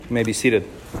You may be seated.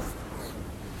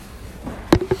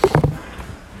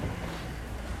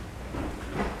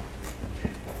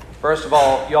 First of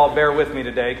all, y'all bear with me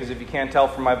today, because if you can't tell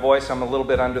from my voice, I'm a little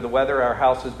bit under the weather. Our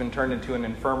house has been turned into an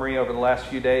infirmary over the last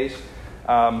few days.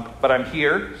 But I'm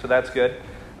here, so that's good.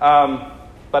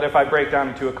 But if I break down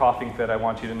into a coughing fit, I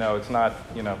want you to know it's not,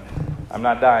 I'm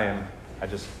not dying. I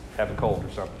just have a cold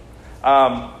or something.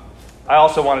 I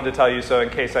also wanted to tell you, so in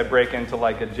case I break into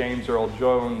like a James Earl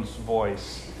Jones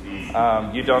voice,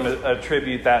 you don't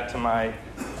attribute that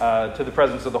to the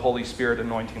presence of the Holy Spirit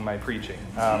anointing my preaching.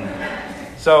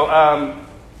 So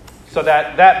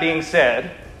that being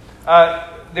said,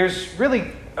 there's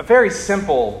really a very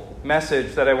simple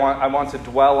message that I want to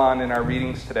dwell on in our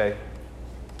readings today.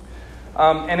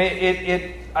 And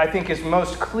it I think is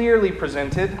most clearly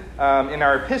presented in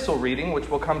our epistle reading, which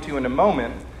we'll come to in a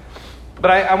moment.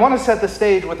 But I want to set the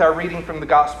stage with our reading from the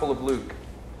Gospel of Luke.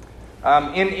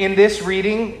 In this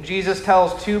reading, Jesus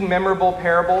tells two memorable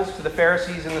parables to the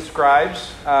Pharisees and the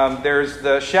scribes. There's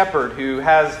the shepherd who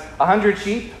has 100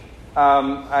 sheep.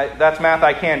 That's math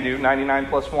I can do, 99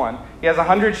 plus 1. He has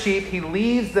 100 sheep. He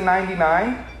leaves the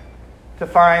 99 to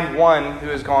find one who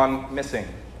has gone missing,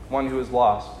 one who is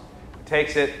lost. He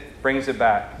takes it, brings it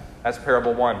back. That's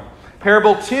parable 1.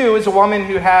 Parable 2 is a woman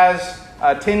who has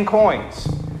 10 coins.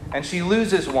 And she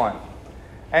loses one.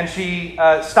 And she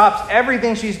stops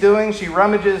everything she's doing. She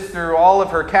rummages through all of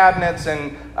her cabinets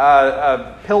and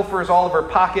pilfers all of her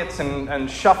pockets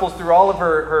and shuffles through all of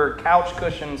her couch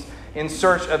cushions in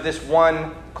search of this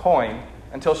one coin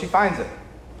until she finds it.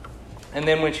 And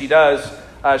then when she does,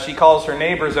 she calls her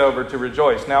neighbors over to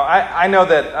rejoice. Now, I know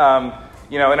that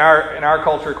in our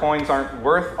culture, coins aren't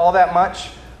worth all that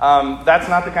much. That's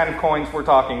not the kind of coins we're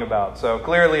talking about. So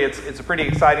clearly it's a pretty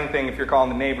exciting thing if you're calling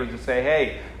the neighbors to say,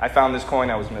 hey, I found this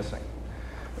coin I was missing.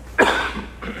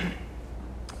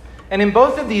 And in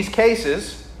both of these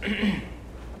cases,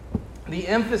 the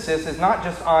emphasis is not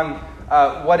just on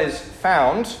what is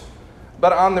found,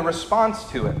 but on the response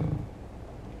to it.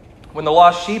 When the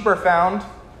lost sheep are found,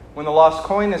 when the lost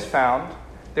coin is found,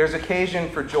 there's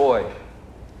occasion for joy,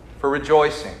 for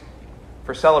rejoicing,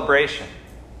 for celebration,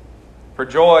 for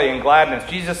joy and gladness.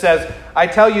 Jesus says, I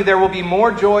tell you, there will be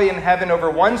more joy in heaven over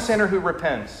one sinner who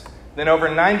repents than over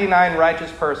 99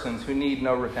 righteous persons who need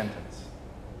no repentance.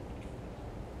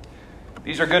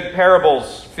 These are good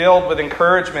parables filled with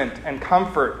encouragement and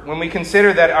comfort when we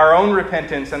consider that our own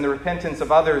repentance and the repentance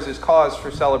of others is cause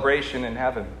for celebration in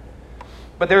heaven.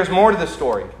 But there's more to the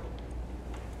story.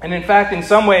 And in fact, in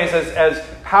some ways, as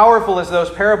powerful as those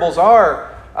parables are,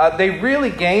 they really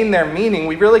gain their meaning.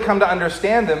 We really come to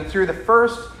understand them through the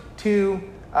first two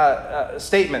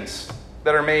statements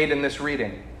that are made in this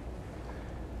reading.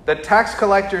 The tax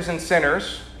collectors and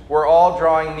sinners were all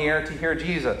drawing near to hear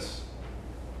Jesus.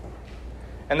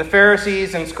 And the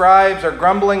Pharisees and scribes are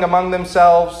grumbling among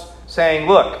themselves, saying,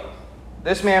 look,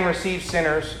 this man receives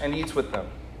sinners and eats with them.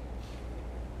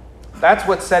 That's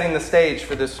what's setting the stage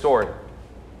for this story.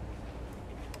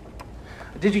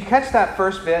 Did you catch that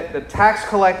first bit? The tax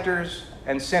collectors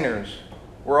and sinners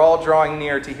were all drawing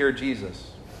near to hear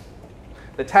Jesus.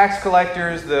 The tax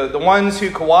collectors, the ones who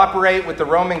cooperate with the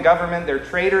Roman government, they're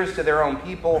traitors to their own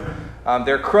people.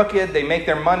 They're crooked. They make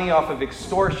their money off of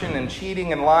extortion and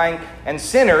cheating and lying. And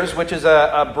sinners, which is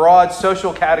a broad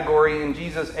social category in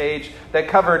Jesus' age that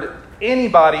covered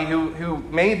anybody who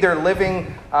made their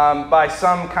living by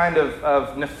some kind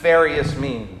of nefarious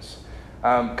means.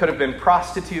 Could have been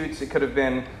prostitutes. It could have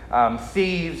been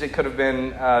thieves. It could have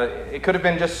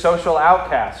been just social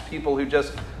outcasts, people who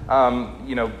just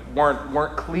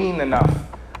weren't clean enough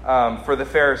for the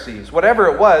Pharisees. Whatever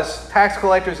it was, tax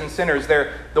collectors and sinners,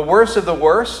 they're the worst of the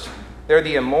worst. They're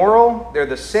the immoral. They're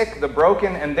the sick, the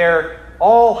broken, and they're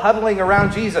all huddling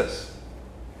around Jesus.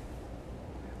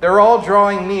 They're all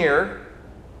drawing near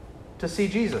to see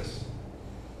Jesus,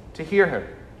 to hear him.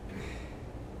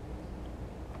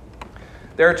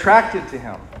 They're attracted to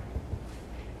him.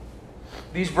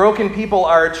 These broken people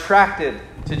are attracted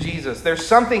to Jesus. There's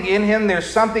something in him, there's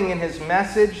something in his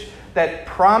message that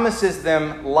promises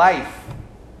them life,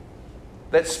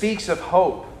 that speaks of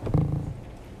hope,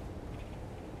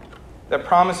 that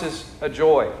promises a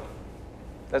joy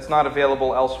that's not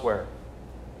available elsewhere.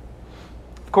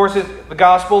 Of course, if the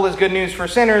gospel is good news for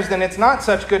sinners, then it's not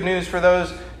such good news for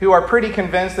those who are pretty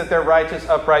convinced that they're righteous,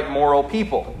 upright, moral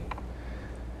people.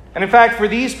 And in fact, for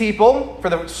these people, for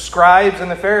the scribes and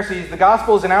the Pharisees, the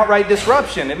gospel is an outright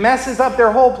disruption. It messes up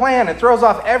their whole plan. It throws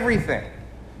off everything.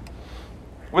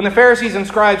 When the Pharisees and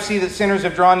scribes see that sinners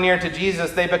have drawn near to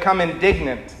Jesus, they become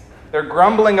indignant. They're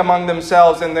grumbling among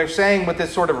themselves, and they're saying with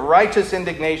this sort of righteous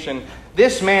indignation,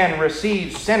 this man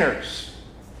receives sinners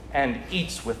and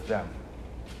eats with them.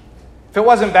 If it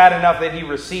wasn't bad enough that he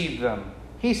received them,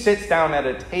 he sits down at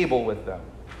a table with them.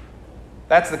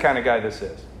 That's the kind of guy this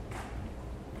is.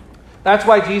 That's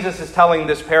why Jesus is telling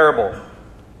this parable.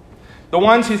 The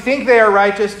ones who think they are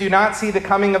righteous do not see the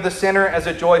coming of the sinner as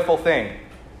a joyful thing,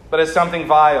 but as something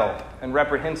vile and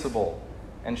reprehensible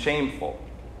and shameful.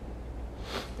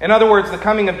 In other words, the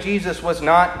coming of Jesus was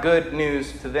not good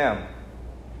news to them.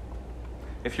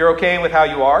 If you're okay with how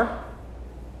you are,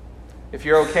 if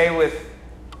you're okay with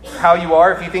how you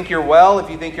are, if you think you're well, if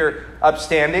you think you're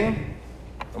upstanding,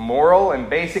 moral, and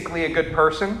basically a good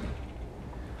person,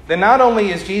 then not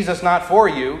only is Jesus not for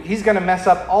you, he's going to mess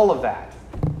up all of that.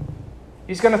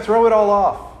 He's going to throw it all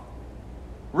off,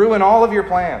 ruin all of your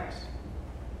plans.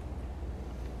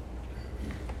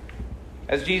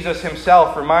 As Jesus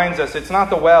himself reminds us, it's not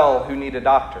the well who need a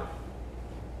doctor.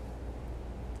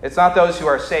 It's not those who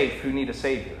are safe who need a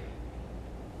Savior.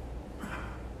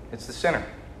 It's the sinner.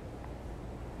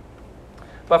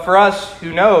 But for us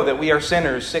who know that we are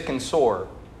sinners, sick and sore,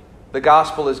 the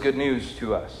gospel is good news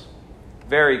to us.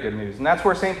 Very good news. And that's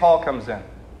where St. Paul comes in.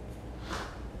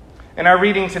 In our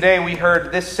reading today, we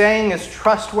heard, "This saying is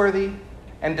trustworthy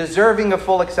and deserving of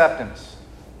full acceptance,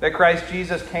 that Christ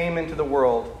Jesus came into the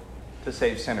world to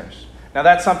save sinners." Now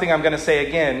that's something I'm going to say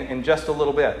again in just a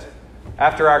little bit.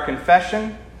 After our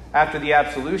confession, after the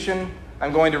absolution,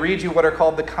 I'm going to read you what are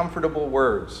called the comfortable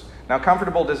words. Now,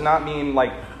 comfortable does not mean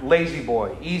like lazy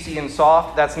boy, easy and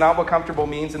soft. That's not what comfortable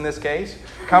means in this case.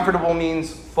 Comfortable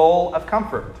means full of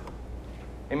comfort.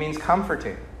 It means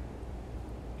comforting.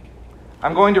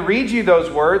 I'm going to read you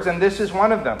those words, and this is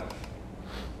one of them.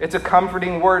 It's a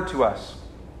comforting word to us.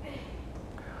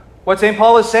 What St.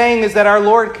 Paul is saying is that our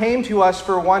Lord came to us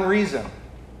for one reason: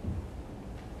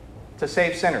 to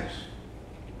save sinners.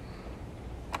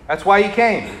 That's why he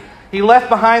came. He left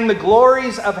behind the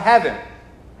glories of heaven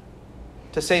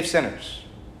to save sinners.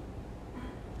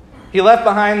 He left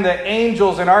behind the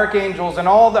angels and archangels and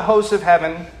all the hosts of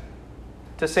heaven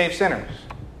to save sinners.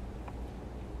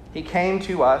 He came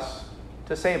to us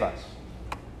to save us.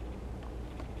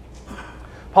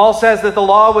 Paul says that the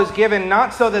law was given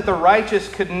not so that the righteous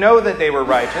could know that they were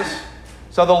righteous.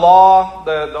 So the law,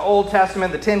 the Old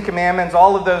Testament, the Ten Commandments,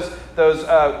 all of those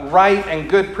right and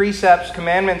good precepts,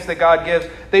 commandments that God gives,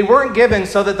 they weren't given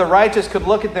so that the righteous could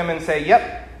look at them and say,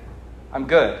 "Yep, I'm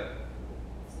good."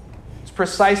 It's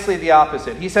precisely the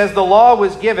opposite. He says the law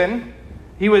was given,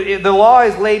 the law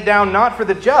is laid down not for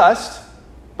the just,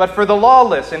 but for the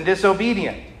lawless and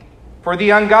disobedient, for the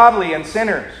ungodly and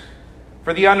sinners,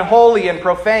 for the unholy and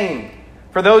profane,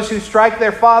 for those who strike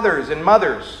their fathers and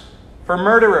mothers, for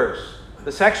murderers,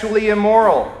 the sexually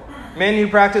immoral, men who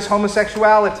practice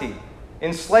homosexuality,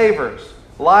 enslavers,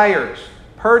 liars,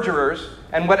 perjurers,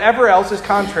 and whatever else is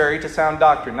contrary to sound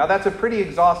doctrine. Now that's a pretty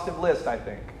exhaustive list, I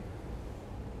think.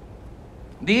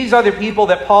 These are the people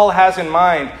that Paul has in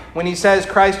mind when he says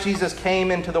Christ Jesus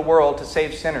came into the world to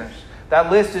save sinners.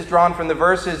 That list is drawn from the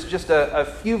verses, just a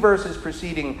few verses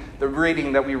preceding the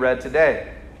reading that we read today.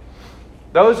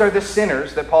 Those are the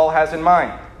sinners that Paul has in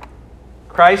mind.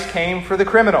 Christ came for the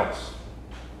criminals.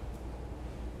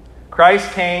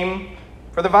 Christ came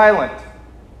for the violent,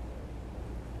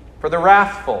 for the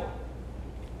wrathful,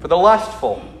 for the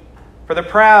lustful, for the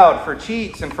proud, for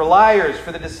cheats and for liars,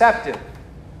 for the deceptive.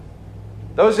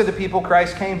 Those are the people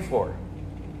Christ came for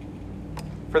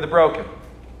the broken.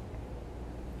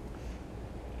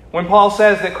 When Paul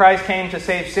says that Christ came to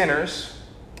save sinners,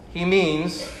 he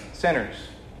means sinners.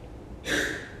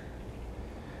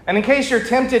 And in case you're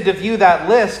tempted to view that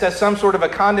list as some sort of a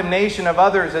condemnation of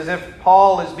others, as if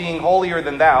Paul is being holier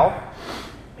than thou,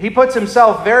 he puts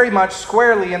himself very much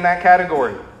squarely in that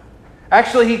category.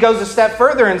 Actually, he goes a step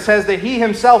further and says that he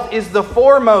himself is the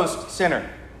foremost sinner.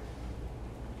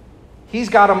 He's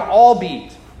got them all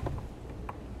beat.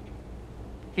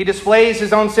 He displays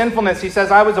his own sinfulness. He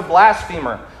says, "I was a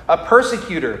blasphemer, a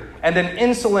persecutor, and an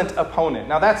insolent opponent."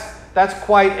 Now that's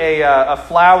quite a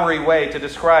flowery way to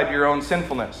describe your own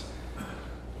sinfulness.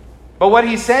 But what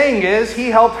he's saying is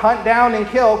he helped hunt down and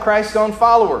kill Christ's own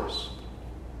followers.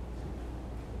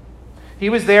 He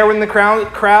was there when the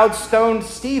crowd stoned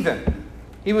Stephen.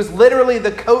 He was literally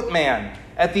the coat man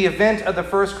at the event of the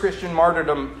first Christian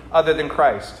martyrdom other than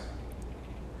Christ.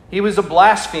 He was a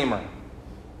blasphemer,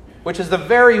 which is the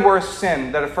very worst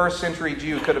sin that a first century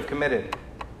Jew could have committed.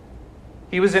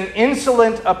 He was an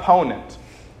insolent opponent.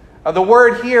 The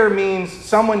word here means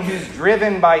someone who's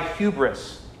driven by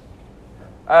hubris,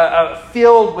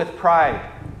 filled with pride.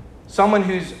 Someone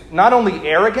who's not only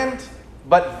arrogant,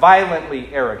 but violently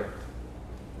arrogant.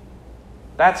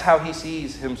 That's how he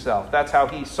sees himself. That's how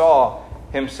he saw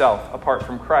himself apart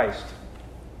from Christ.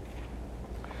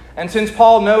 And since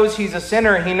Paul knows he's a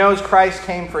sinner, he knows Christ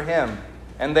came for him.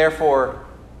 And therefore,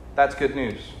 that's good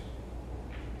news.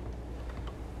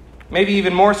 Maybe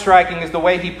even more striking is the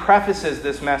way he prefaces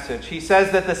this message. He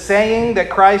says that the saying that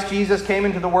Christ Jesus came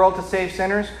into the world to save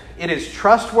sinners, it is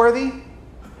trustworthy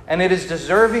and it is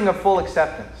deserving of full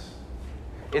acceptance.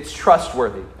 It's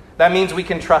trustworthy. That means we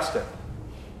can trust it.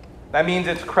 That means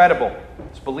it's credible.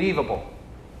 It's believable.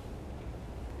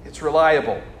 It's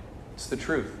reliable. It's the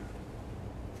truth.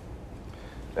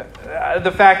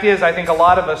 The fact is, I think a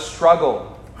lot of us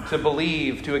struggle to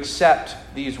believe, to accept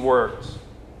these words.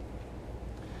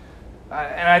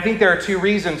 And I think there are two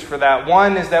reasons for that.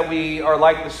 One is that we are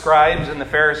like the scribes and the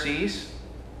Pharisees.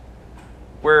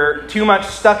 We're too much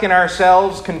stuck in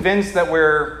ourselves, convinced that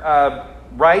we're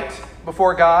right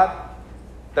before God,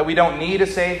 that we don't need a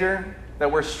Savior, that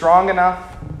we're strong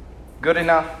enough, good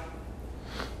enough.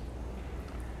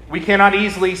 We cannot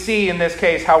easily see in this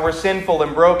case how we're sinful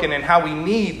and broken and how we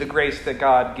need the grace that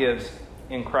God gives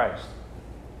in Christ.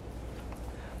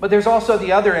 But there's also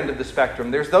the other end of the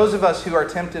spectrum. There's those of us who are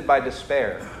tempted by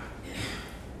despair.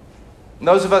 And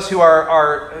those of us who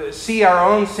see our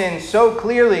own sin so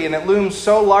clearly and it looms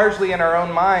so largely in our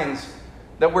own minds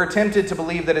that we're tempted to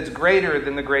believe that it's greater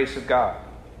than the grace of God.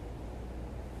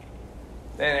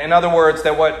 In other words,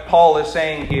 that what Paul is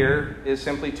saying here is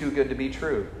simply too good to be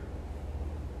true.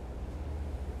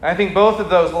 I think both of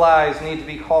those lies need to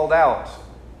be called out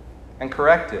and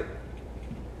corrected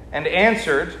and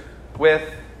answered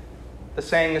with the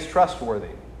saying is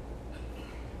trustworthy.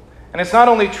 And it's not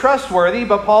only trustworthy,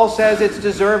 but Paul says it's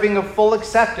deserving of full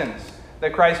acceptance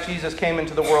that Christ Jesus came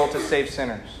into the world to save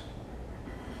sinners.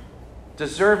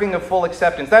 Deserving of full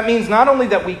acceptance. That means not only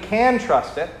that we can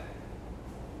trust it,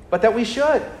 but that we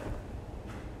should.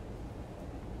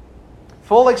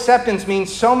 Full acceptance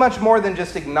means so much more than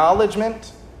just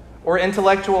acknowledgement or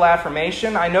intellectual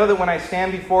affirmation. I know that when I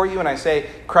stand before you and I say,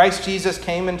 Christ Jesus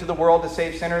came into the world to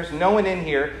save sinners, no one in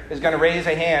here is going to raise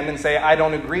a hand and say, I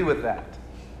don't agree with that.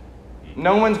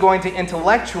 No one's going to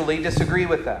intellectually disagree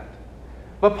with that.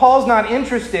 But Paul's not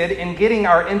interested in getting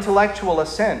our intellectual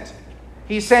assent.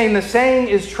 He's saying the saying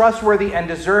is trustworthy and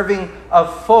deserving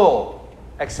of full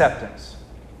acceptance.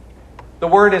 The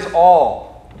word is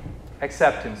all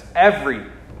acceptance, every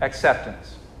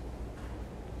acceptance.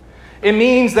 It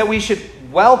means that we should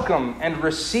welcome and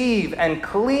receive and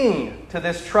cling to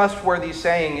this trustworthy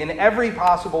saying in every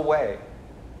possible way.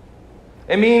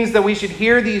 It means that we should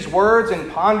hear these words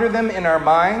and ponder them in our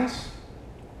minds,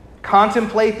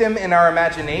 contemplate them in our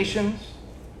imaginations,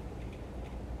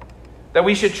 that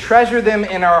we should treasure them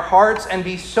in our hearts and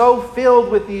be so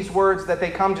filled with these words that they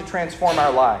come to transform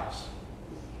our lives,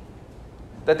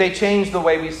 that they change the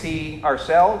way we see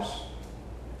ourselves,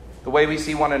 the way we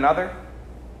see one another,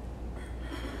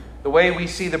 the way we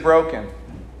see the broken,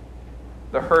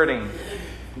 the hurting,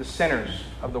 the sinners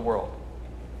of the world.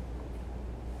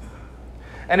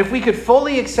 And if we could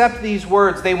fully accept these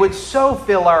words, they would so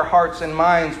fill our hearts and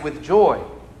minds with joy,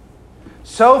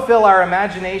 so fill our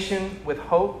imagination with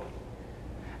hope,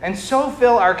 and so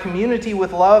fill our community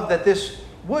with love that this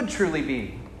would truly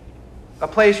be a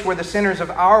place where the sinners of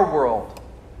our world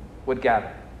would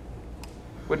gather,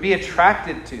 would be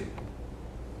attracted to.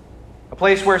 A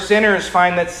place where sinners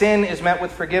find that sin is met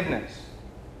with forgiveness,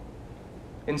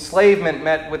 enslavement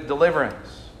met with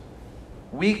deliverance,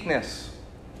 weakness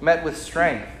met with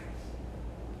strength,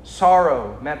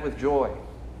 sorrow met with joy.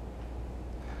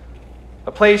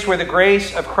 A place where the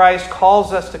grace of Christ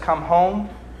calls us to come home,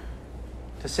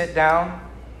 to sit down,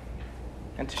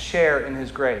 and to share in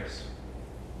His grace.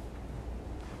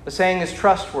 The saying is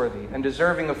trustworthy and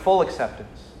deserving of full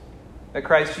acceptance that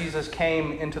Christ Jesus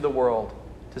came into the world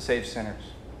to save sinners.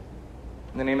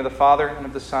 In the name of the Father, and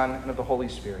of the Son, and of the Holy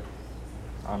Spirit.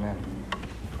 Amen.